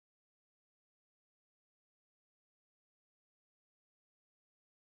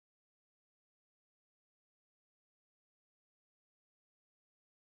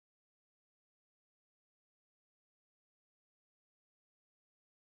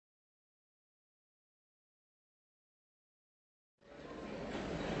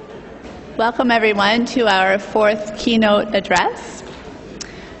Welcome everyone to our fourth keynote address.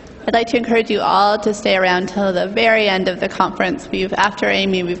 I'd like to encourage you all to stay around till the very end of the conference. After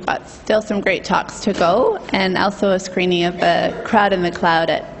Amy, we've got still some great talks to go, and also a screening of the Crowd in the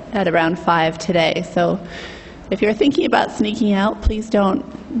Cloud at around 5 today. So if you're thinking about sneaking out, please don't.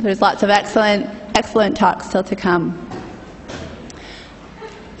 There's lots of excellent talks still to come.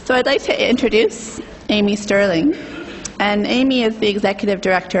 So I'd like to introduce Amy Stirling. And Amy is the executive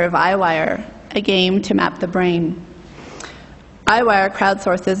director of EyeWire, a game to map the brain. EyeWire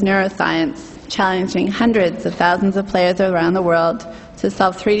crowdsources neuroscience, challenging hundreds of thousands of players around the world to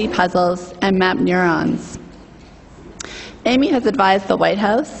solve 3D puzzles and map neurons. Amy has advised the White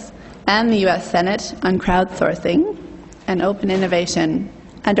House and the US Senate on crowdsourcing and open innovation.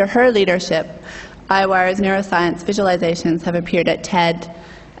 Under her leadership, EyeWire's neuroscience visualizations have appeared at TED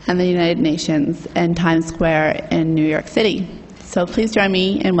and the United Nations and Times Square in New York City. So please join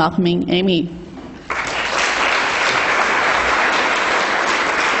me in welcoming Amy.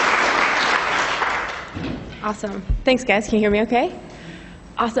 Awesome. Thanks, guys. Can you hear me okay?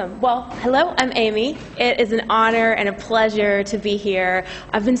 Awesome. Well, hello, I'm Amy. It is an honor and a pleasure to be here.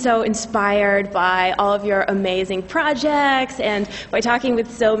 I've been so inspired by all of your amazing projects, and by talking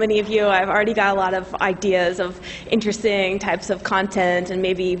with so many of you, I've already got a lot of ideas of interesting types of content, and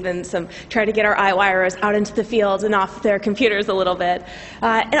maybe even try to get our EyeWirers out into the field and off their computers a little bit.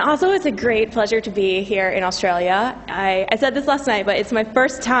 And also, it's a great pleasure to be here in Australia. I said this last night, but it's my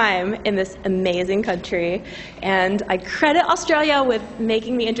first time in this amazing country, and I credit Australia with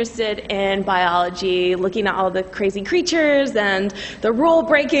making me interested in biology, looking at all the crazy creatures and the rule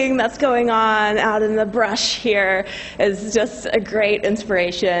breaking that's going on out in the brush here is just a great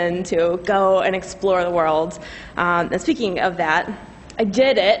inspiration to go and explore the world. And speaking of that, I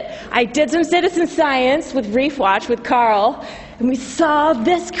did it. I did some citizen science with Reef Watch with Carl, and we saw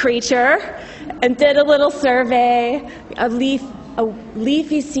this creature and did a little survey, a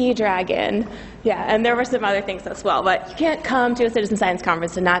leafy sea dragon. Yeah, and there were some other things as well, but you can't come to a citizen science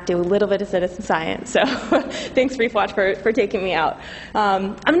conference and not do a little bit of citizen science. So thanks, Reef Watch, for taking me out.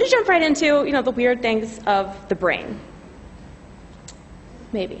 I'm going to jump right into the weird things of the brain.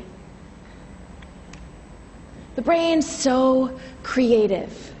 Maybe. The brain's so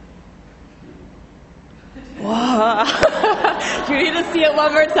creative. Whoa. You need to see it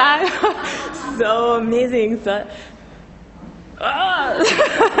one more time. So amazing.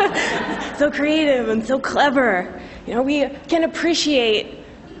 So creative and so clever. We can appreciate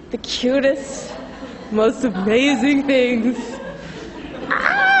the cutest, most amazing things.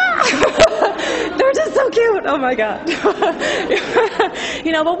 They're just so cute. Oh my God.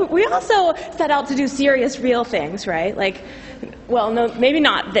 But we also set out to do serious, real things, right? Well, no, maybe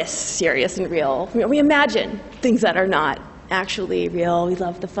not this serious and real. We imagine things that are not actually real. We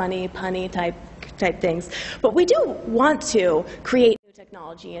love the funny, punny type things. But we do want to create new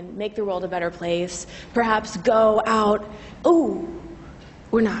technology and make the world a better place. Perhaps go out. Oh,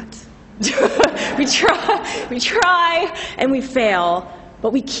 we're not. We try and we fail,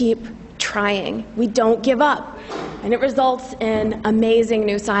 but we keep trying. We don't give up. And it results in amazing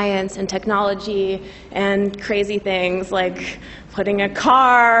new science and technology and crazy things like putting a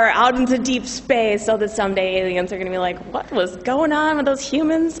car out into deep space so that someday aliens are going to be like, what was going on with those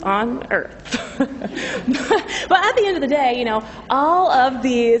humans on Earth? But at the end of the day, all of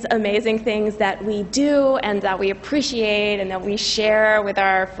these amazing things that we do and that we appreciate and that we share with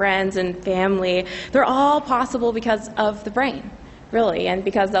our friends and family, they're all possible because of the brain. Really, and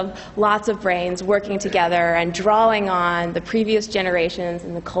because of lots of brains working together and drawing on the previous generations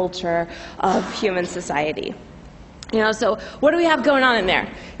and the culture of human society. So what do we have going on in there?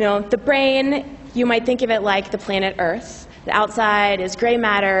 The brain, you might think of it like the planet Earth. The outside is gray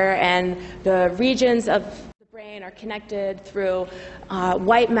matter, and the regions of the brain are connected through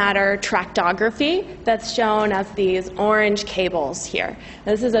white matter tractography that's shown as these orange cables here.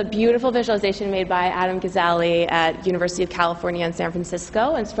 This is a beautiful visualization made by Adam Gazzaley at University of California in San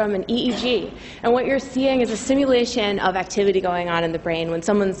Francisco. And it's from an EEG. And what you're seeing is a simulation of activity going on in the brain when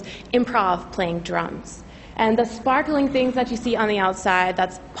someone's improv playing drums. And the sparkling things that you see on the outside,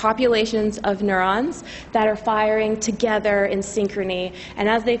 that's populations of neurons that are firing together in synchrony. And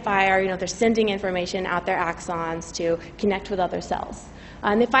as they fire, they're sending information out their axons to connect with other cells.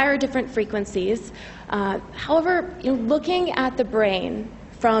 And they fire at different frequencies. However, looking at the brain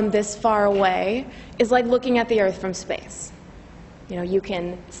from this far away is like looking at the Earth from space. You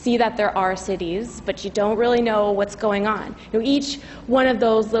can see that there are cities, but you don't really know what's going on. Each one of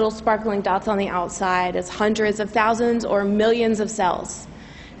those little sparkling dots on the outside is hundreds of thousands or millions of cells.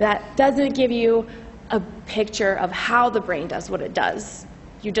 That doesn't give you a picture of how the brain does what it does.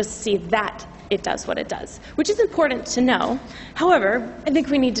 You just see that it does what it does, which is important to know. However, I think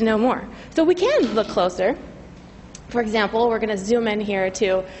we need to know more. So we can look closer. For example, we're going to zoom in here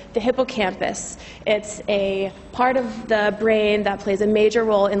to the hippocampus. It's a part of the brain that plays a major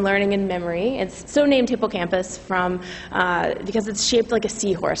role in learning and memory. It's so named hippocampus because it's shaped like a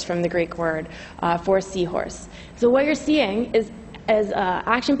seahorse from the Greek word for seahorse. So what you're seeing is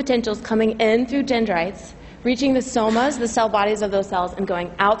action potentials coming in through dendrites, reaching the somas, the cell bodies of those cells, and going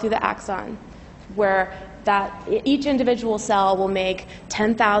out through the axon, where each individual cell will make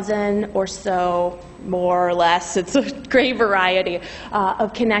 10,000 or so, more or less, it's a great variety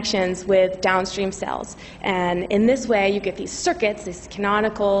of connections with downstream cells. And in this way, you get these circuits, these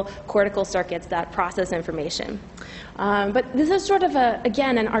canonical cortical circuits that process information. But this is sort of,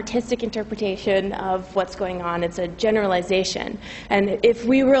 again, an artistic interpretation of what's going on. It's a generalization. And if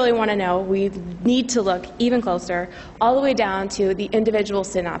we really want to know, we need to look even closer, all the way down to the individual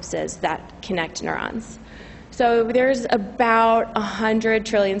synapses that connect neurons. So there's about 100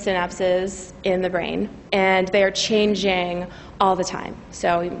 trillion synapses in the brain, and they are changing all the time.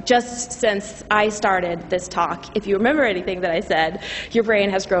 So just since I started this talk, if you remember anything that I said, your brain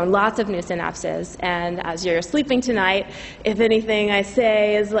has grown lots of new synapses, and as you're sleeping tonight, if anything I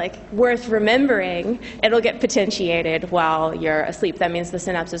say is worth remembering, it'll get potentiated while you're asleep. That means the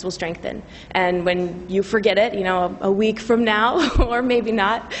synapses will strengthen. And when you forget it, a week from now, or maybe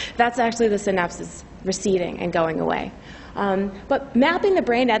not, that's actually the synapses receding and going away. But mapping the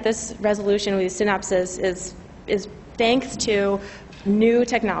brain at this resolution with these synapses is thanks to new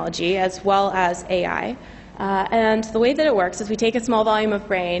technology as well as AI. And the way that it works is we take a small volume of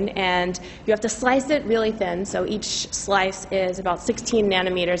brain and you have to slice it really thin. So each slice is about 16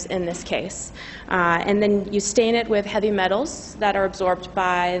 nanometers in this case. And then you stain it with heavy metals that are absorbed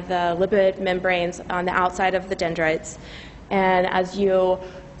by the lipid membranes on the outside of the dendrites. And as you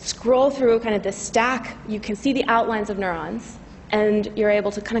scroll through kind of the stack, you can see the outlines of neurons, and you're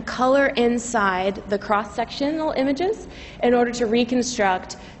able to kind of color inside the cross-sectional images in order to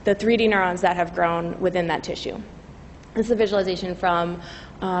reconstruct the 3D neurons that have grown within that tissue. This is a visualization from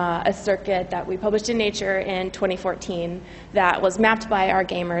a circuit that we published in Nature in 2014 that was mapped by our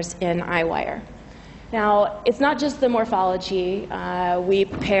gamers in EyeWire. Now, it's not just the morphology. We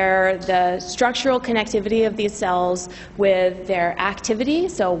pair the structural connectivity of these cells with their activity,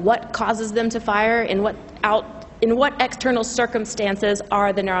 so what causes them to fire, in what external circumstances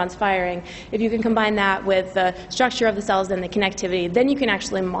are the neurons firing. If you can combine that with the structure of the cells and the connectivity, then you can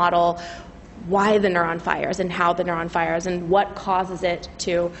actually model why the neuron fires and how the neuron fires and what causes it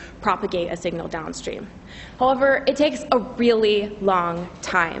to propagate a signal downstream. However, it takes a really long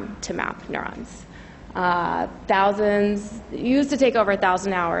time to map neurons. Thousands, it used to take over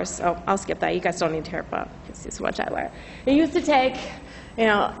 1,000 hours. Oh, I'll skip that. You guys don't need to hear about it. It's so much EyeWire. It used to take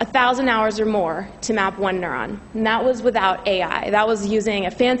 1,000 hours or more to map one neuron. And that was without AI. That was using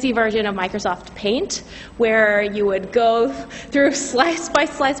a fancy version of Microsoft Paint, where you would go through slice by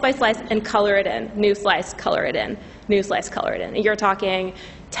slice by slice and color it in. New slice, color it in. New slice, color it in. And you're talking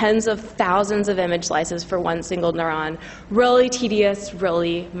tens of thousands of image slices for one single neuron. Really tedious,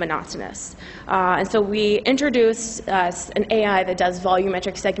 really monotonous. And so we introduced an AI that does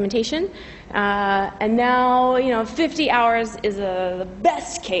volumetric segmentation. And now, 50 hours is the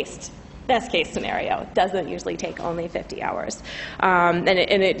best case scenario. It doesn't usually take only 50 hours.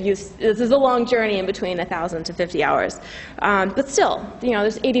 This is a long journey in between 1,000 to 50 hours. But still,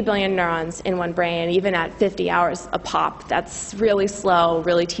 there's 80 billion neurons in one brain, and even at 50 hours a pop, that's really slow,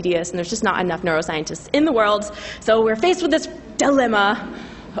 really tedious, and there's just not enough neuroscientists in the world. So we're faced with this dilemma.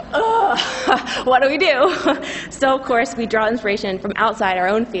 What do we do? So, of course, we draw inspiration from outside our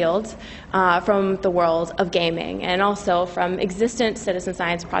own field, from the world of gaming, and also from existent citizen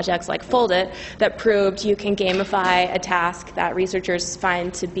science projects like Foldit that proved you can gamify a task that researchers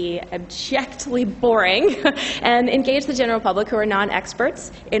find to be abjectly boring and engage the general public who are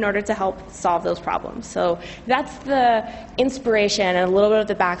non-experts in order to help solve those problems. So that's the inspiration and a little bit of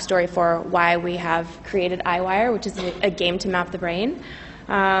the backstory for why we have created EyeWire, which is a game to map the brain.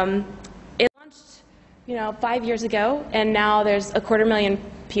 It launched, 5 years ago, and now there's 250,000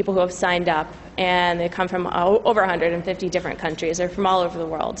 people who have signed up, and they come from over 150 different countries. They're from all over the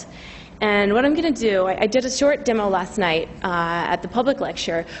world. And what I'm going to do, I did a short demo last night at the public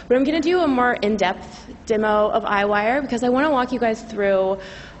lecture, but I'm going to do a more in-depth demo of EyeWire because I want to walk you guys through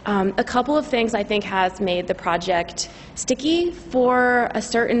A couple of things I think has made the project sticky for a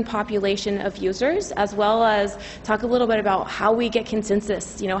certain population of users, as well as talk a little bit about how we get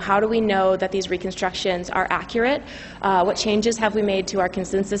consensus. How do we know that these reconstructions are accurate? What changes have we made to our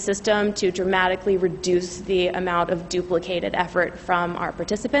consensus system to dramatically reduce the amount of duplicated effort from our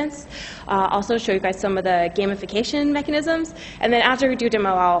participants? Also show you guys some of the gamification mechanisms. And then after we do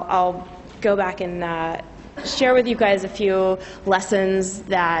demo, I'll go back and share with you guys a few lessons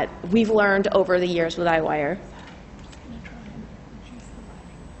that we've learned over the years with EyeWire.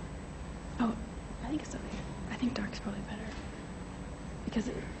 Oh, I think it's okay. I think dark's probably better. Because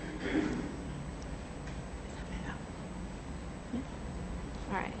it... Is that better? Yeah?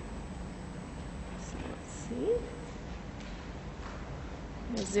 All right. So let's see.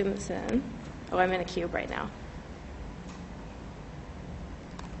 I'm going to zoom this in. Oh, I'm in a cube right now.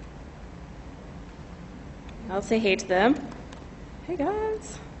 I'll say hey to them. Hey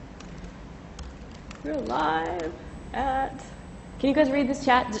guys. We're live at... Can you guys read this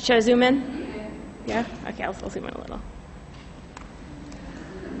chat? Should I zoom in? Yeah? Okay, I'll zoom in a little.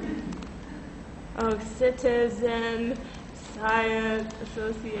 Oh, Citizen Science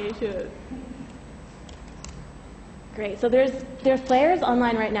Association. Great. So there's players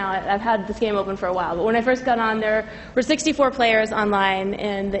online right now. I've had this game open for a while, but when I first got on, there were 64 players online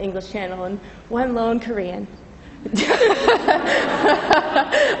in the English channel and one lone Korean.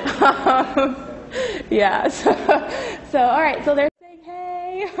 Yeah. So all right. So they're saying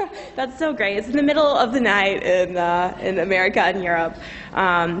hey. That's so great. It's in the middle of the night in America and Europe.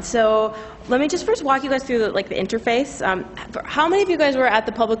 So let me just first walk you guys through the interface. How many of you guys were at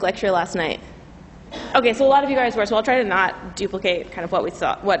the public lecture last night? Okay, so a lot of you guys were, so I'll try to not duplicate kind of what we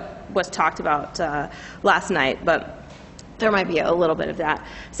saw, what was talked about last night, but there might be a little bit of that.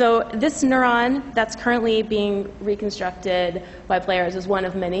 So this neuron that's currently being reconstructed by players is one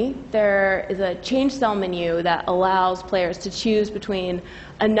of many. There is a change cell menu that allows players to choose between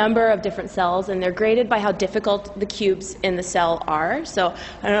a number of different cells, and they're graded by how difficult the cubes in the cell are. So,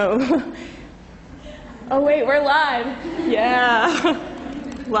 I don't know. Oh wait, we're live. Yeah.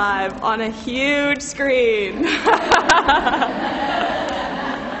 Live on a huge screen.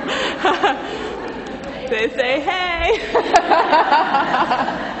 They say, hey.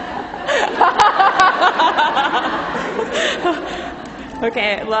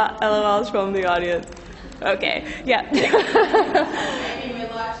 Okay, LOLs from the audience. Okay, yeah. Maybe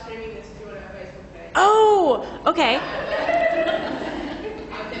we're live streaming this to our Facebook page. Oh, okay.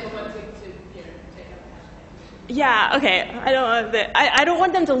 Yeah, okay. I don't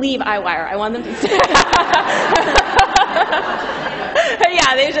want them to leave EyeWire. I want them to stay.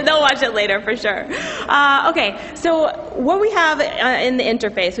 Yeah, they'll watch it later for sure. Okay, so what we have in the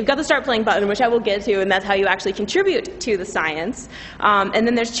interface, we've got the Start Playing button, which I will get to, and that's how you actually contribute to the science. And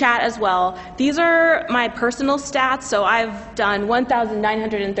then there's chat as well. These are my personal stats, so I've done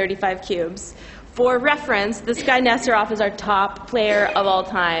 1,935 cubes. For reference, this guy Nesterov is our top player of all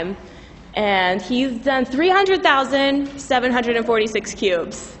time. And he's done 300,746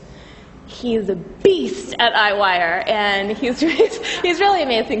 cubes. He's a beast at EyeWire, and he's really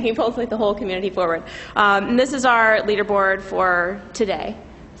amazing. He pulls the whole community forward. And this is our leaderboard for today.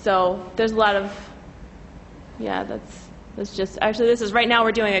 So there's a lot of, yeah, that's just, actually this is, right now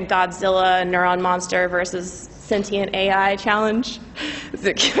we're doing a Godzilla neuron monster versus sentient AI challenge,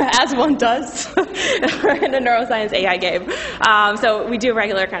 as one does. We're in a neuroscience AI game. So we do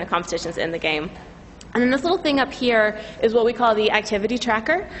regular kind of competitions in the game. And then this little thing up here is what we call the activity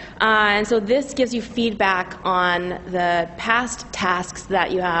tracker. And so this gives you feedback on the past tasks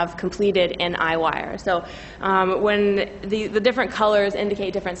that you have completed in EyeWire. So when the different colors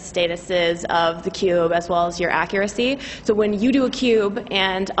indicate different statuses of the cube as well as your accuracy. So when you do a cube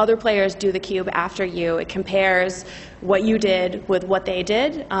and other players do the cube after you, it compares what you did with what they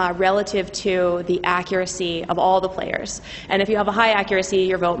did relative to the accuracy of all the players. And if you have a high accuracy,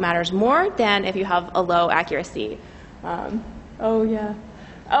 your vote matters more than if you have a low accuracy. Oh yeah,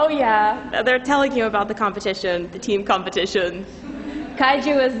 they're telling you about the competition, the team competition.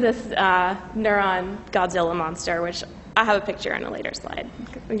 Kaiju is this neuron Godzilla monster, which I have a picture in a later slide.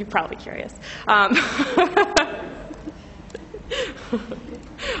 You're probably curious.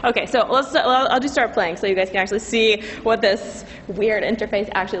 Okay, so I'll just start playing so you guys can actually see what this weird interface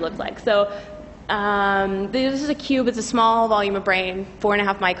actually looks like. So this is a cube. It's a small volume of brain,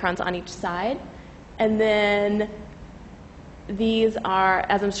 4.5 microns on each side. And then these are,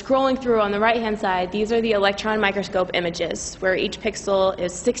 as I'm scrolling through on the right-hand side, these are the electron microscope images, where each pixel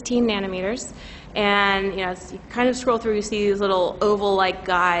is 16 nanometers. And as you kind of scroll through, you see these little oval-like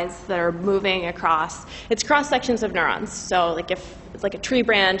guys that are moving across. It's cross-sections of neurons. So like if it's like a tree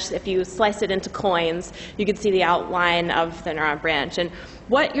branch. If you slice it into coins, you can see the outline of the neuron branch. And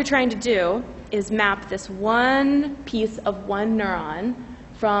what you're trying to do is map this one piece of one neuron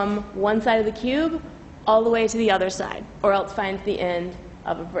from one side of the cube all the way to the other side, or else find the end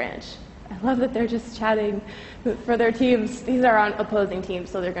of a branch. I love that they're just chatting for their teams. These are on opposing teams,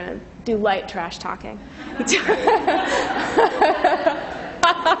 so they're going to do light trash talking.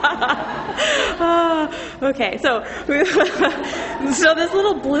 Okay, so this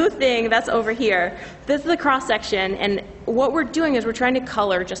little blue thing that's over here, this is the cross section, and what we're doing is we're trying to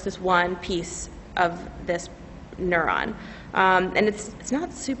color just this one piece of this neuron, and it's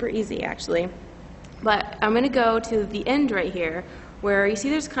not super easy actually. But I'm going to go to the end right here, where you see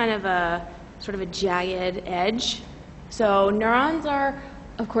there's kind of a sort of a jagged edge. So neurons are,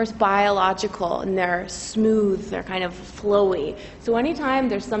 of course, biological, and they're smooth, they're kind of flowy. So anytime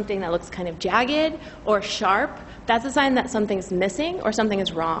there's something that looks kind of jagged or sharp, that's a sign that something's missing or something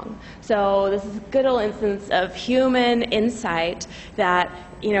is wrong. So this is a good old instance of human insight that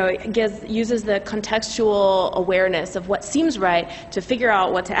uses the contextual awareness of what seems right to figure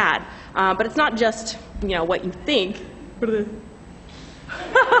out what to add. But it's not just what you think.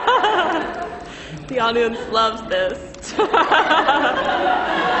 The audience loves this.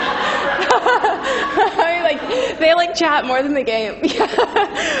 They chat more than the game.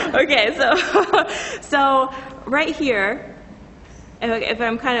 Okay, so right here, if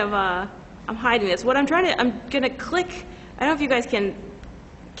I'm kind of I'm hiding this. I'm gonna click. I don't know if you guys can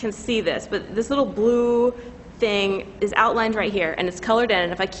see this, but this little blue thing is outlined right here, and it's colored in.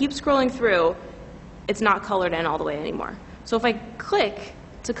 And if I keep scrolling through, it's not colored in all the way anymore. So if I click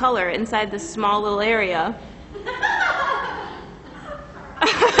to color inside this small little area,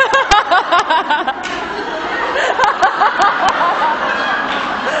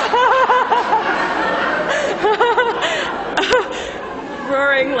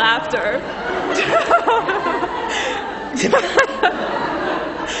 roaring laughter.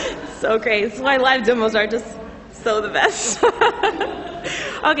 So great. This is why live demos are just so the best.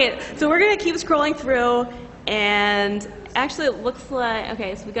 Okay, so we're going to keep scrolling through, and actually it looks like,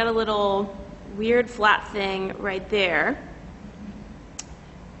 okay, so we got a little weird flat thing right there,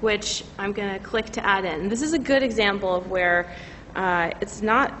 which I'm going to click to add in. This is a good example of where it's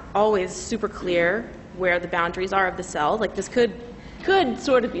not always super clear where the boundaries are of the cell. Like this could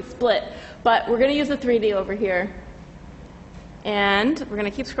sort of be split, but we're going to use the 3D over here. And we're going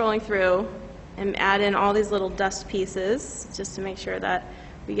to keep scrolling through and add in all these little dust pieces just to make sure that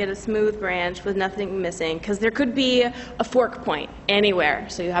we get a smooth branch with nothing missing, because there could be a fork point anywhere,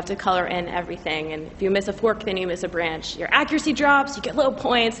 so you have to color in everything. And if you miss a fork, then you miss a branch. Your accuracy drops, you get low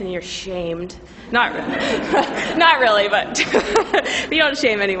points, and you're shamed. Not really, but we don't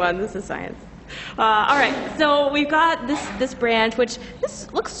shame anyone. This is science. All right, so we've got this branch, which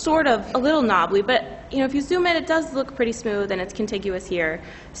this looks sort of a little knobbly, but if you zoom in, it does look pretty smooth, and it's contiguous here.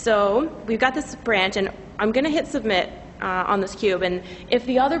 So we've got this branch, and I'm going to hit submit on this cube, and if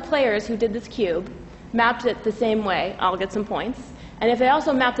the other players who did this cube mapped it the same way, I'll get some points. And if they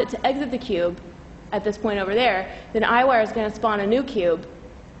also mapped it to exit the cube at this point over there, then EyeWire is going to spawn a new cube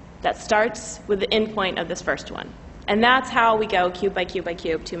that starts with the endpoint of this first one. And that's how we go cube by cube by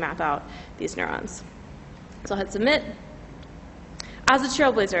cube to map out these neurons. So I'll hit submit. As a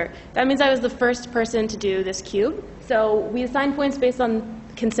trailblazer, that means I was the first person to do this cube. So we assign points based on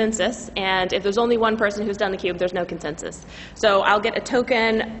consensus, and if there's only one person who's done the cube, there's no consensus. So I'll get a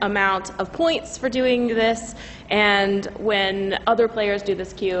token amount of points for doing this, and when other players do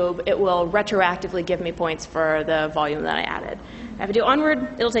this cube, it will retroactively give me points for the volume that I added. If I do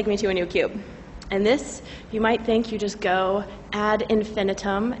onward, it'll take me to a new cube. And this, you might think you just go ad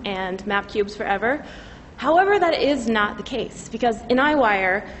infinitum and map cubes forever. However, that is not the case, because in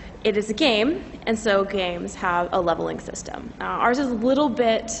EyeWire, it is a game, and so games have a leveling system. Ours is a little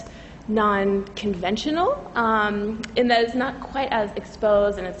bit non-conventional in that it's not quite as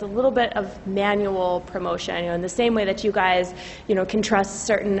exposed, and it's a little bit of manual promotion. In the same way that you guys, can trust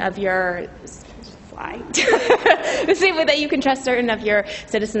certain of your the same way that you can trust certain of your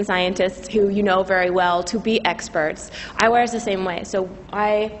citizen scientists who you know very well to be experts. EyeWire is the same way. So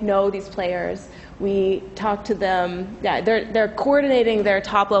I know these players. We talk to them. Yeah, they're coordinating their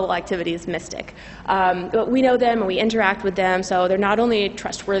top-level activities, Mystic. But we know them and we interact with them, so they're not only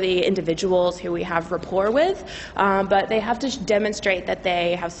trustworthy individuals who we have rapport with, but they have to demonstrate that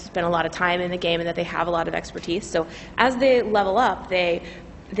they have spent a lot of time in the game and that they have a lot of expertise. So as they level up, they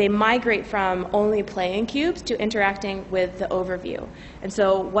migrate from only playing cubes to interacting with the overview. And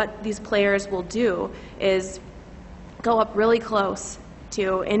so what these players will do is go up really close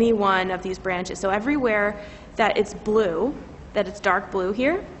to any one of these branches. So everywhere that it's blue, that it's dark blue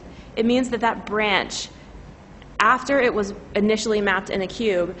here, it means that that branch, after it was initially mapped in a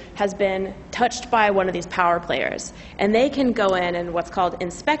cube, has been touched by one of these power players. And they can go in and what's called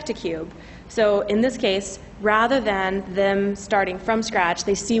inspect a cube. So in this case, rather than them starting from scratch,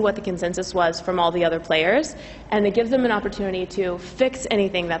 they see what the consensus was from all the other players, and it gives them an opportunity to fix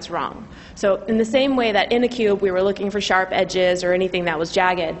anything that's wrong. So in the same way that in a cube we were looking for sharp edges or anything that was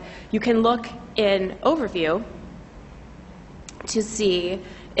jagged, you can look in Overview to see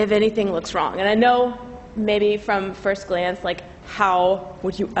if anything looks wrong. And I know maybe from first glance, like, how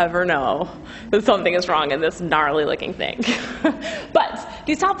would you ever know that something is wrong in this gnarly looking thing? But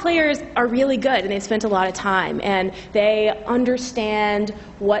these top players are really good, and they've spent a lot of time, and they understand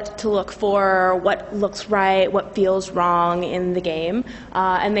what to look for, what looks right, what feels wrong in the game.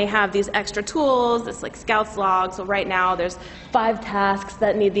 And they have these extra tools, this like Scout's log. So right now there's 5 tasks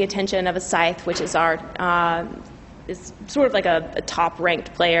that need the attention of a scythe, which is our is sort of like a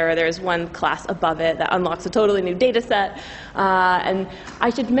top-ranked player. There's one class above it that unlocks a totally new data set. And I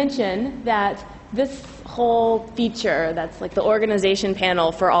should mention that this whole feature, that's like the organization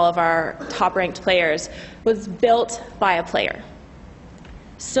panel for all of our top-ranked players, was built by a player.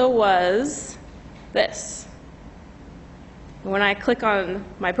 So was this. When I click on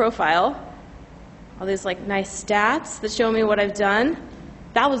my profile, all these like nice stats that show me what I've done,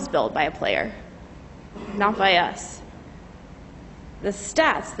 that was built by a player, not by us. The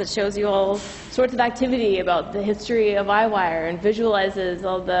stats that shows you all sorts of activity about the history of EyeWire and visualizes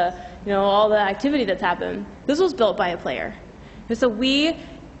all the, all the activity that's happened. This was built by a player. And so we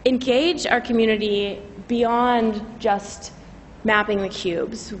engage our community beyond just mapping the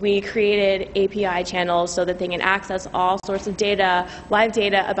cubes. We created API channels so that they can access all sorts of data, live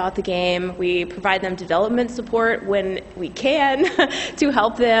data about the game. We provide them development support when we can to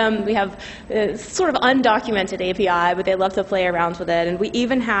help them. We have sort of undocumented API, but they love to play around with it. And we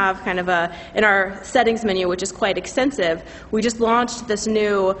even have kind of in our settings menu, which is quite extensive, we just launched this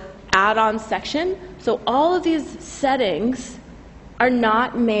new add-on section. So all of these settings are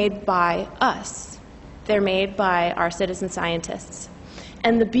not made by us. They're made by our citizen scientists.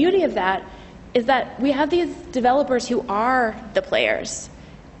 And the beauty of that is that we have these developers who are the players,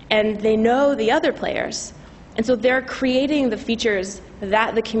 and they know the other players. And so they're creating the features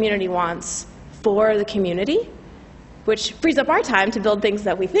that the community wants for the community, which frees up our time to build things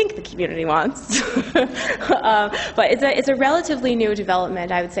that we think the community wants. But it's a relatively new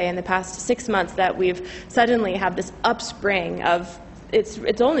development, I would say, in the past 6 months that we've suddenly have this upspring of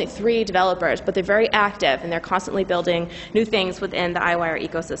it's only 3 developers, but they're very active, and they're constantly building new things within the EyeWire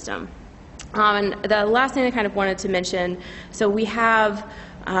ecosystem. And the last thing I kind of wanted to mention, so we have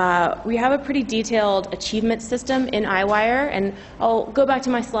a pretty detailed achievement system in EyeWire, and I'll go back to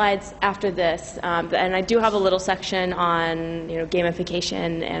my slides after this. And I do have a little section on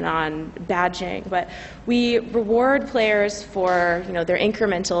gamification and on badging, but we reward players for their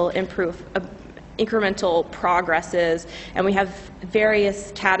incremental progresses, and we have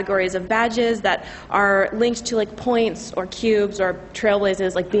various categories of badges that are linked to like points or cubes or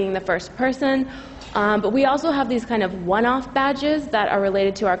trailblazers, like being the first person. But we also have these kind of one-off badges that are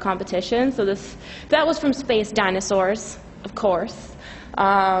related to our competition. So that was from Space Dinosaurs, of course.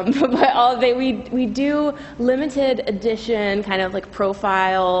 But we do limited edition kind of like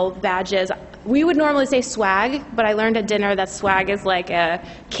profile badges. We would normally say swag, but I learned at dinner that swag is like a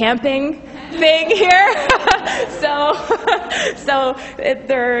camping thing here. so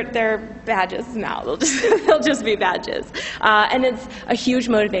they're badges now. They'll just be badges, and it's a huge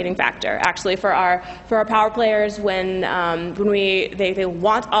motivating factor actually for our power players when they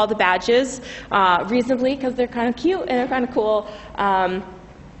want all the badges reasonably because they're kind of cute and they're kind of cool.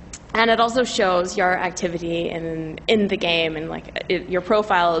 And it also shows your activity in the game, and your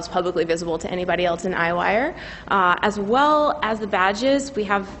profile is publicly visible to anybody else in EyeWire. As well as the badges, we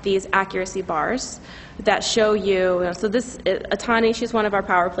have these accuracy bars that show you. So this Atani, she's one of our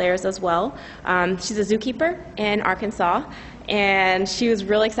power players as well. She's a zookeeper in Arkansas, and she was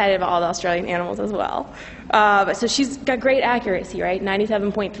really excited about all the Australian animals as well. So she's got great accuracy, right?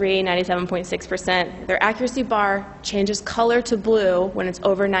 97.3, 97.6%. Their accuracy bar changes color to blue when it's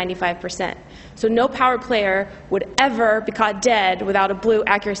over 95%. So no power player would ever be caught dead without a blue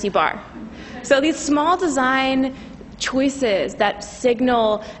accuracy bar. So these small design choices that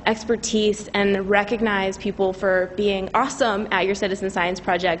signal expertise and recognize people for being awesome at your citizen science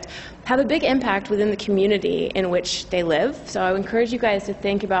project have a big impact within the community in which they live. So I would encourage you guys to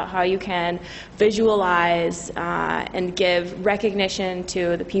think about how you can visualize and give recognition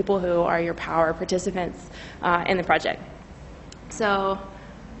to the people who are your power participants in the project. So,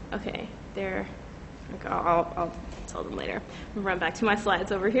 okay, there. I'll tell them later. I'll run back to my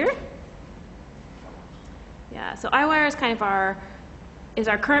slides over here. Yeah, so EyeWire is kind of our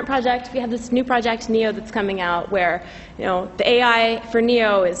current project. We have this new project, Neo, that's coming out where the AI for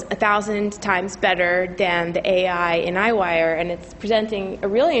Neo is 1,000 times better than the AI in EyeWire, and it's presenting a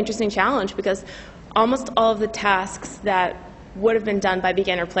really interesting challenge because almost all of the tasks that would have been done by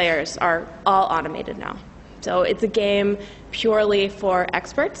beginner players are all automated now. So it's a game purely for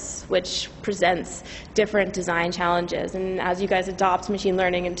experts, which presents different design challenges. And as you guys adopt machine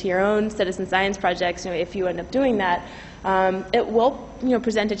learning into your own citizen science projects, if you end up doing that, it will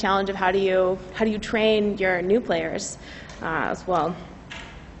present a challenge of how do you train your new players as well.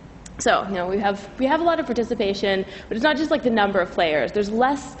 So we have a lot of participation, but it's not just like the number of players. There's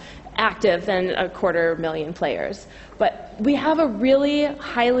less active than 250,000 players. But we have a really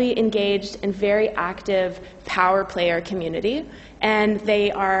highly engaged and very active power player community, and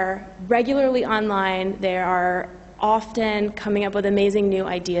they are regularly online. They are often coming up with amazing new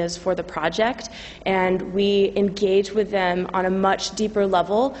ideas for the project, and we engage with them on a much deeper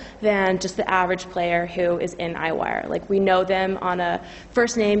level than just the average player who is in EyeWire. Like, we know them on a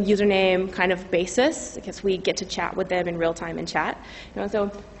first name, username kind of basis, because we get to chat with them in real time in chat.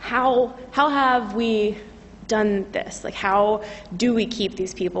 So how have we done this? Like, how do we keep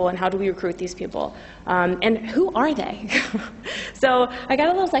these people, and how do we recruit these people? And who are they? So I got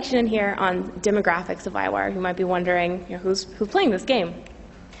a little section in here on demographics of EyeWire. You might be wondering, who's playing this game?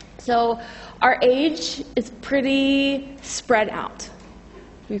 So our age is pretty spread out.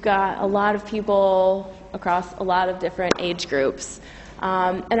 We've got a lot of people across a lot of different age groups.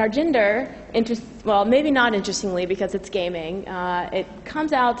 And our gender, well, maybe not interestingly because it's gaming, it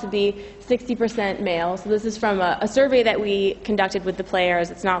comes out to be 60% male. So this is from a survey that we conducted with the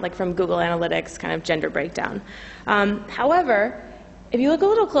players. It's not like from Google Analytics kind of gender breakdown. However, if you look a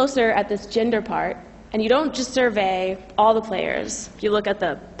little closer at this gender part, and you don't just survey all the players, if you look at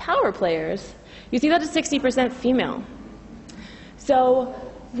the power players, you see that it's 60% female. So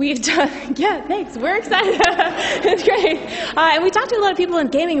we've done, yeah, thanks. We're excited. It's great. And we talked to a lot of people in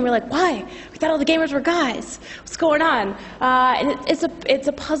gaming, and we're like, why? We thought all the gamers were guys. What's going on? And it's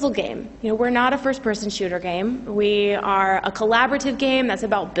a puzzle game. We're not a first-person shooter game. We are a collaborative game that's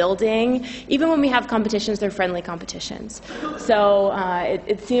about building. Even when we have competitions, they're friendly competitions. So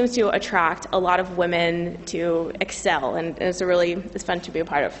it seems to attract a lot of women to excel, and it's fun to be a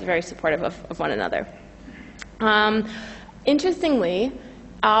part of. Very supportive of one another. Interestingly,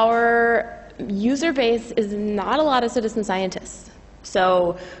 our user base is not a lot of citizen scientists.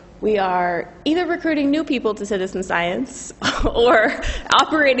 So we are either recruiting new people to citizen science or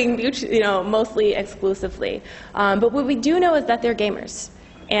operating mostly exclusively. But what we do know is that they're gamers.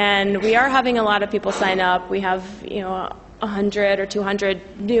 And we are having a lot of people sign up. We have 100 or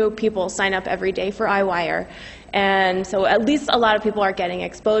 200 new people sign up every day for EyeWire. And so at least a lot of people are getting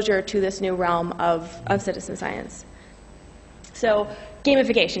exposure to this new realm of citizen science. So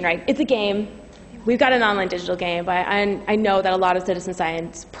gamification, right? It's a game. We've got an online digital game, but I know that a lot of citizen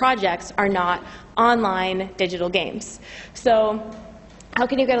science projects are not online digital games. So how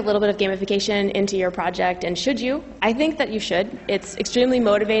can you get a little bit of gamification into your project, and should you? I think that you should. It's extremely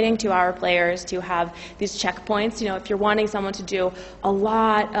motivating to our players to have these checkpoints. If you're wanting someone to do a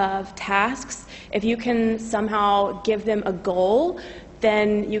lot of tasks, if you can somehow give them a goal,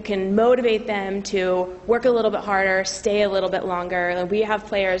 then you can motivate them to work a little bit harder, stay a little bit longer. And we have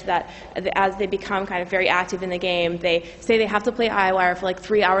players that, as they become kind of very active in the game, they say they have to play EyeWire for like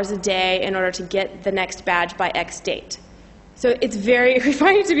 3 hours a day in order to get the next badge by X date. So it's we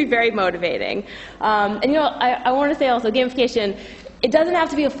find it to be very motivating. And I want to say also, gamification, it doesn't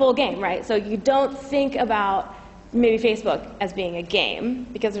have to be a full game, right? So you don't think about maybe Facebook as being a game,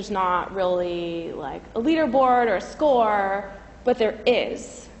 because there's not really like a leaderboard or a score. But there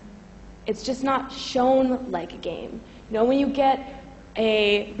is. It's just not shown like a game. When you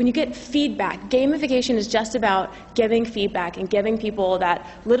get feedback, gamification is just about giving feedback and giving people that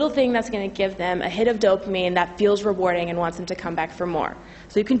little thing that's going to give them a hit of dopamine that feels rewarding and wants them to come back for more.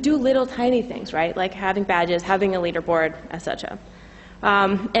 So you can do little tiny things, right? Like having badges, having a leaderboard, etc.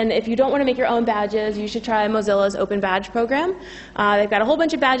 And if you don't want to make your own badges, you should try Mozilla's Open Badge program. They've got a whole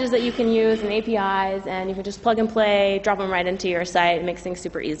bunch of badges that you can use and APIs, and you can just plug and play, drop them right into your site. It makes things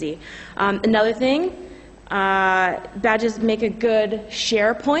super easy. Another thing, badges make a good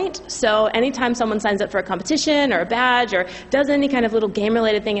share point. So anytime someone signs up for a competition or a badge or does any kind of little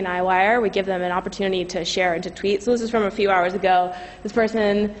game-related thing in EyeWire, we give them an opportunity to share and to tweet. So this is from a few hours ago. This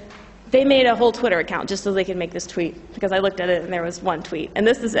person, they made a whole Twitter account just so they could make this tweet, because I looked at it and there was one tweet, and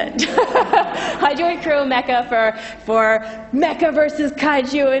this is it. I joined Crew Mecha for Mecha versus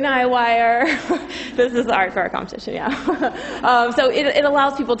Kaiju in EyeWire. This is the art for our competition, yeah. So it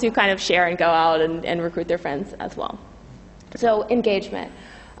allows people to kind of share and go out and recruit their friends as well. So engagement.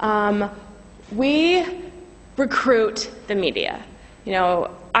 We recruit the media. You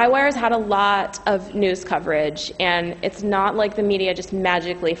know, EyeWire's had a lot of news coverage, and it's not like the media just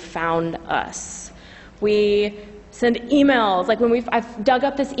magically found us. We send emails. Like I've dug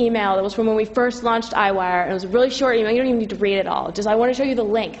up this email that was from when we first launched EyeWire, and it was a really short email. You don't even need to read it all. Just I want to show you the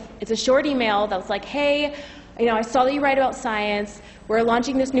length. It's a short email that was like, hey, you know, I saw that you write about science. We're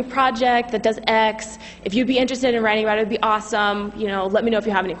launching this new project that does X. If you'd be interested in writing about it, it'd be awesome. You know, let me know if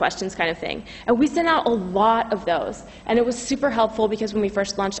you have any questions, kind of thing. And we sent out a lot of those. And it was super helpful because when we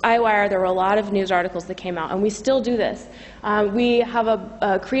first launched EyeWire, there were a lot of news articles that came out. And we still do this. We have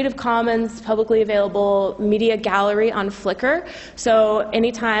a Creative Commons publicly available media gallery on Flickr. So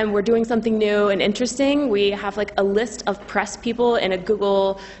anytime we're doing something new and interesting, we have like a list of press people in a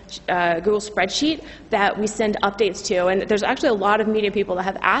Google spreadsheet that we send updates to. And there's actually a lot of media people that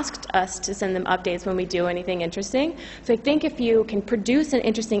have asked us to send them updates when we do anything interesting. So I think if you can produce an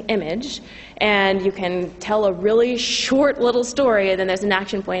interesting image and you can tell a really short little story, and then there's an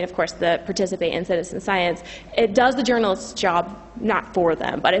action point, of course, that participate in citizen science, it does the journalist's job, not for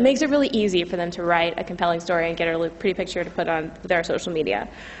them, but it makes it really easy for them to write a compelling story and get a really pretty picture to put on their social media.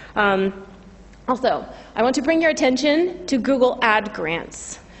 Also, I want to bring your attention to Google Ad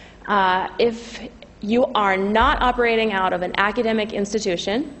Grants. If you are not operating out of an academic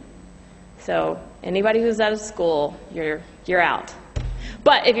institution, so anybody who's out of school, you're out.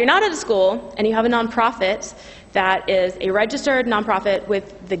 But if you're not at a school and you have a nonprofit that is a registered nonprofit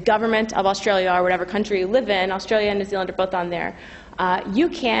with the government of Australia or whatever country you live in, Australia and New Zealand are both on there, you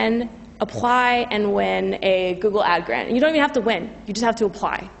can apply and win a Google Ad Grant. You don't even have to win. You just have to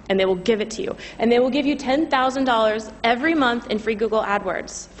apply, and they will give it to you. And they will give you $10,000 every month in free Google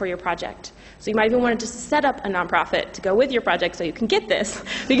AdWords for your project. So you might even want to just set up a nonprofit to go with your project so you can get this,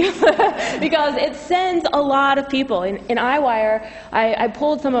 because it sends a lot of people. In EyeWire, I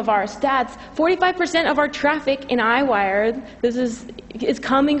pulled some of our stats. 45% of our traffic in EyeWire is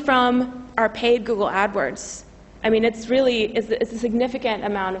coming from our paid Google AdWords. I mean, it's a significant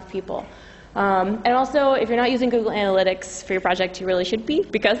amount of people. And also, if you're not using Google Analytics for your project, you really should be,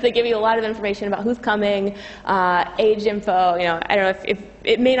 because they give you a lot of information about who's coming, age info. You know, I don't know if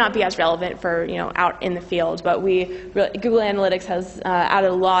it may not be as relevant for out in the field, but Google Analytics has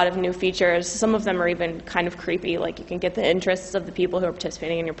added a lot of new features. Some of them are even kind of creepy, like you can get the interests of the people who are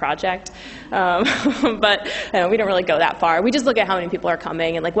participating in your project. But we don't really go that far. We just look at how many people are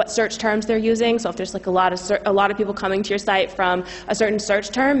coming and like what search terms they're using. So if there's like a lot of people coming to your site from a certain search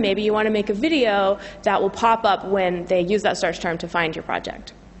term, maybe you want to make a video that will pop up when they use that search term to find your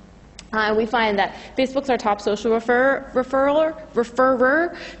project. We find that Facebook's our top social referrer.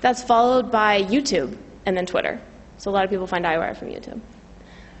 That's followed by YouTube and then Twitter. So a lot of people find EyeWire from YouTube.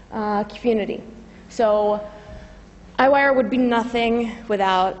 Community. So EyeWire would be nothing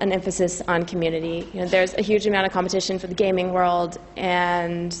without an emphasis on community. There's a huge amount of competition for the gaming world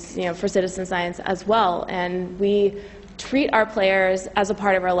and for citizen science as well. And we treat our players as a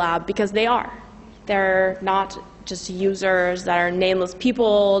part of our lab because they are. They're not just users that are nameless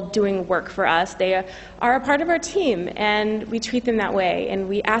people doing work for us. They are a part of our team, and we treat them that way. And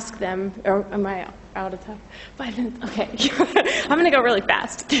we ask them, or am I out of time? 5 minutes? Okay. I'm going to go really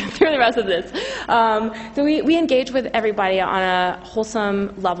fast through the rest of this. So we engage with everybody on a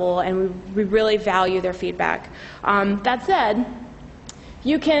wholesome level, and we really value their feedback. That said,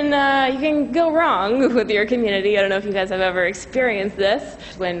 you can go wrong with your community. I don't know if you guys have ever experienced this.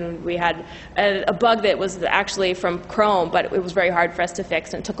 When we had a bug that was actually from Chrome, but it was very hard for us to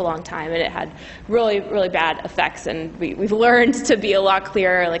fix, and it took a long time, and it had really, really bad effects. And we've learned to be a lot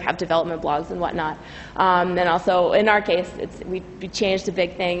clearer, like have development blogs and whatnot. And also, in our case, we changed a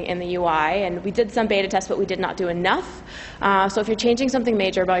big thing in the UI, and we did some beta tests, but we did not do enough. So if you're changing something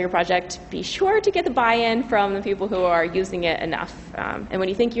major about your project, be sure to get the buy-in from the people who are using it enough. And when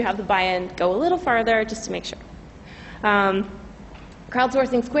you think you have the buy-in, go a little farther just to make sure.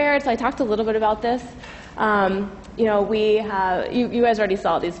 Crowdsourcing squared, so I talked a little bit about this. We have, you guys already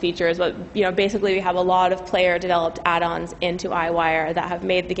saw these features, but basically we have a lot of player-developed add-ons into EyeWire that have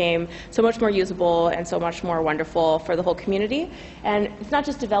made the game so much more usable and so much more wonderful for the whole community. And it's not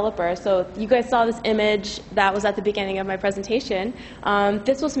just developers. So you guys saw this image that was at the beginning of my presentation.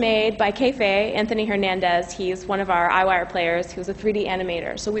 This was made by Kefe, Anthony Hernandez. He's one of our EyeWire players who's a 3D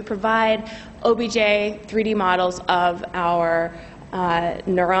animator. So we provide OBJ 3D models of our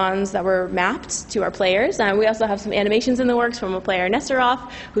neurons that were mapped to our players. We also have some animations in the works from a player,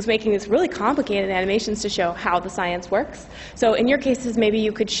 Nesserov, who's making these really complicated animations to show how the science works. So in your cases, maybe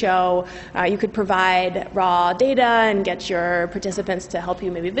you could show, you could provide raw data and get your participants to help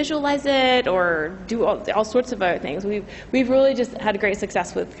you maybe visualize it or do all sorts of other things. We've really just had great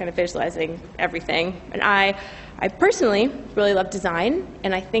success with kind of visualizing everything. And I personally really love design,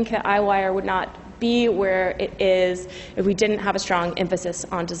 and I think that EyeWire would not be where it is if we didn't have a strong emphasis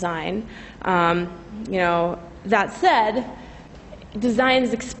on design. That said, design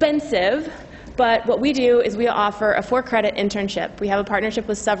is expensive, but what we do is we offer a 4-credit internship. We have a partnership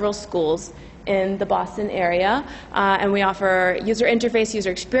with several schools in the Boston area, and we offer user interface, user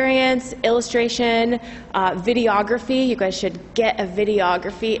experience, illustration, videography. You guys should get a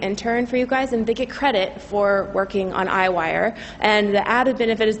videography intern for you guys, and they get credit for working on EyeWire. And the added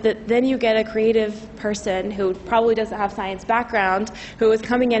benefit is that then you get a creative person who probably doesn't have science background, who is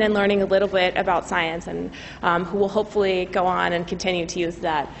coming in and learning a little bit about science, and who will hopefully go on and continue to use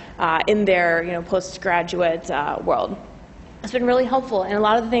that in their postgraduate world. It's been really helpful, and a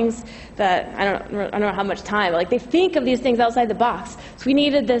lot of the things that I don't know how much time, like they think of these things outside the box. So we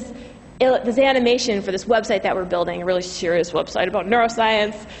needed this animation for this website that we're building, a really serious website about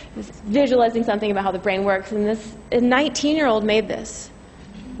neuroscience, visualizing something about how the brain works, and a 19-year-old made this.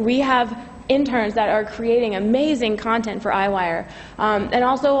 We have interns that are creating amazing content for EyeWire. And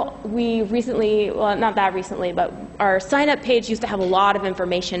also, we recently, well, not that recently, but our sign-up page used to have a lot of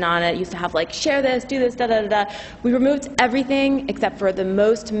information on it. It used to have, like, share this, do this, da-da-da-da. We removed everything except for the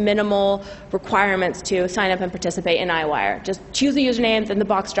most minimal requirements to sign up and participate in EyeWire. Just choose the usernames, and the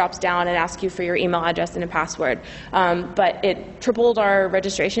box drops down and asks you for your email address and a password. But it tripled our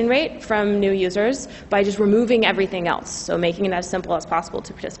registration rate from new users by just removing everything else, so making it as simple as possible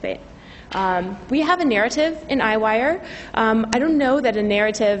to participate. We have a narrative in EyeWire. I don't know that a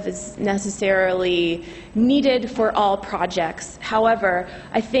narrative is necessarily needed for all projects. However,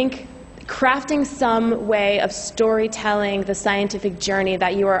 I think crafting some way of storytelling the scientific journey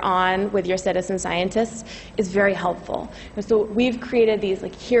that you are on with your citizen scientists is very helpful. And so we've created these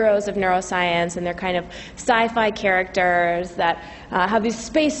like heroes of neuroscience, and they're kind of sci-fi characters that have these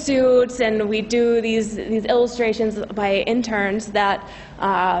spacesuits, and we do these illustrations by interns that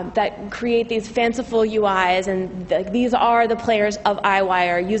create these fanciful UIs, and these are the players of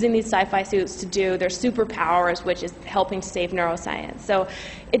EyeWire using these sci-fi suits to do their superpowers, which is helping to save neuroscience. So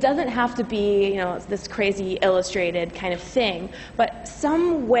it doesn't have to be, this crazy illustrated kind of thing, but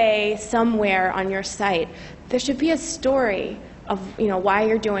some way, somewhere on your site, there should be a story of why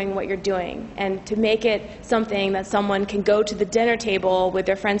you're doing what you're doing, and to make it something that someone can go to the dinner table with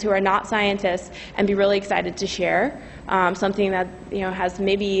their friends who are not scientists and be really excited to share. Something that has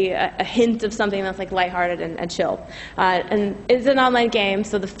maybe a hint of something that's like lighthearted and chill. And it's an online game,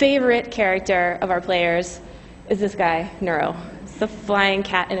 so the favorite character of our players is this guy, Neuro. The flying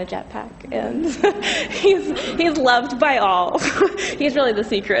cat in a jetpack, and he's loved by all. He's really the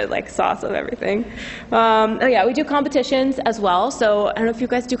secret sauce of everything. Yeah, we do competitions as well. So I don't know if you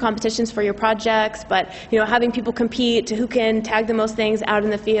guys do competitions for your projects, but having people compete to who can tag the most things out in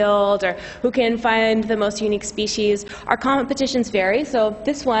the field, or who can find the most unique species. Our competitions vary. So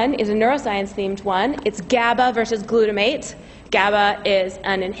this one is a neuroscience themed one. It's GABA versus glutamate. GABA is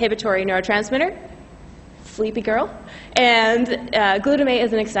an inhibitory neurotransmitter. Sleepy girl. And glutamate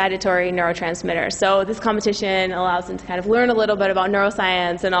is an excitatory neurotransmitter. So this competition allows them to kind of learn a little bit about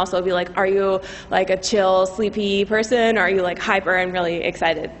neuroscience, and also be like, are you like a chill, sleepy person, or are you like hyper and really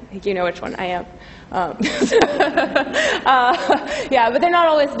excited? I think you know which one I am. Yeah, but they're not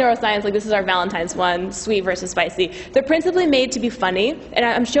always neuroscience. Like this is our Valentine's one, sweet versus spicy. They're principally made to be funny, and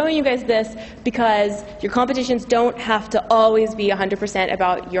I'm showing you guys this because your competitions don't have to always be 100%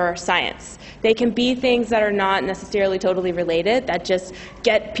 about your science. They can be things that are not necessarily totally related, that just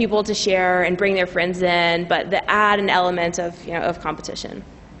get people to share and bring their friends in, but that add an element of competition.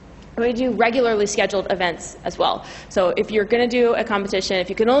 We do regularly scheduled events as well. So if you're going to do a competition, if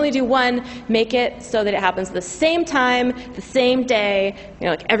you can only do one, make it so that it happens the same time, the same day,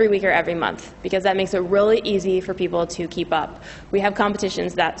 like every week or every month, because that makes it really easy for people to keep up. We have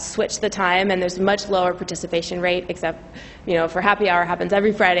competitions that switch the time, and there's a much lower participation rate, except for happy hour happens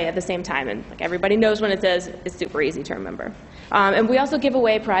every Friday at the same time, and everybody knows when it is. It's super easy to remember. And we also give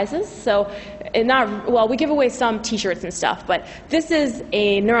away prizes. So we give away some T-shirts and stuff, but this is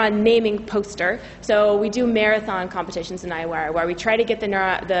a neuron naming poster. So we do marathon competitions in EyeWire where we try to get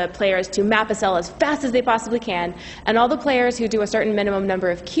the players to map a cell as fast as they possibly can, and all the players who do a certain minimum number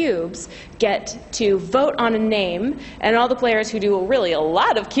of cubes get to vote on a name, and all the players who do really a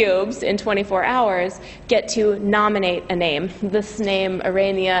lot of cubes in 24 hours get to nominate a name. This name,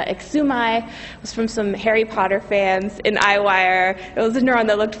 Arania Exumai, was from some Harry Potter fans in EyeWire. It was a neuron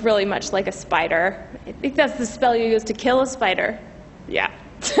that looked really much like a spider. I think that's the spell you use to kill a spider. Yeah.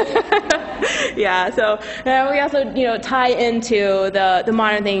 Yeah, so we also tie into the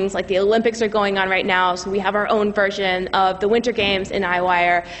modern things, like the Olympics are going on right now, so we have our own version of the Winter Games in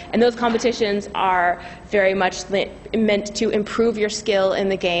EyeWire, and those competitions are very much meant to improve your skill in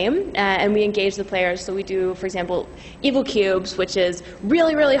the game, and we engage the players. So we do, for example, Evil Cubes, which is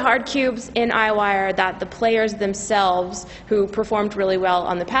really, really hard cubes in EyeWire that the players themselves, who performed really well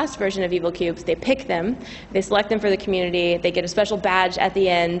on the past version of Evil Cubes, they pick them, they select them for the community, they get a special badge at the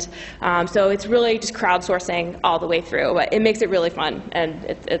end. So it's really just crowdsourcing all the way through, but it makes it really fun, and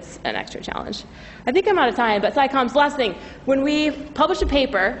it's an extra challenge. I think I'm out of time, but SciComm's last thing. When we publish a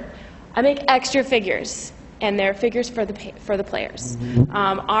paper, I make extra figures, and they're figures for the players.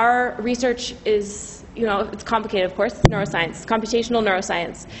 Our research is, it's complicated, of course. It's neuroscience, it's computational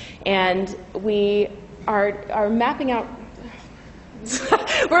neuroscience, and we are mapping out.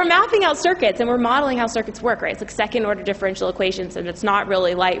 We're mapping out circuits, and we're modeling how circuits work, right? It's like second-order differential equations, and it's not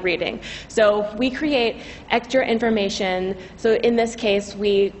really light reading. So we create extra information. So in this case,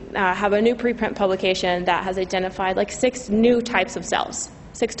 we have a new preprint publication that has identified like 6 new types of cells,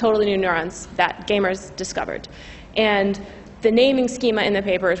 6 totally new neurons that gamers discovered. And the naming schema in the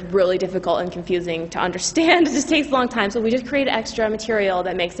paper is really difficult and confusing to understand. It just takes a long time. So we just create extra material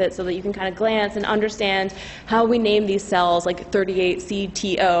that makes it so that you can kind of glance and understand how we name these cells, like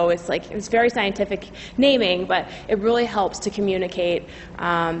 38CTO. It's very scientific naming, but it really helps to communicate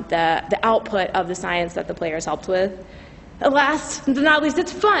the output of the science that the players helped with. Last but not least,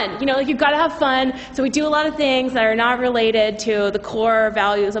 it's fun. You've got to have fun. So we do a lot of things that are not related to the core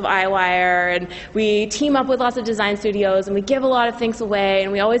values of EyeWire, and we team up with lots of design studios, and we give a lot of things away,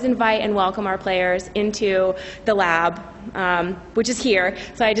 and we always invite and welcome our players into the lab, which is here.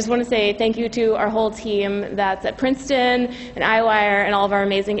 So I just want to say thank you to our whole team that's at Princeton and EyeWire and all of our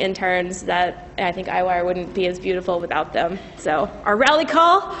amazing interns that I think EyeWire wouldn't be as beautiful without them. So our rally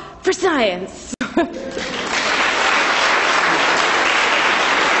call for science.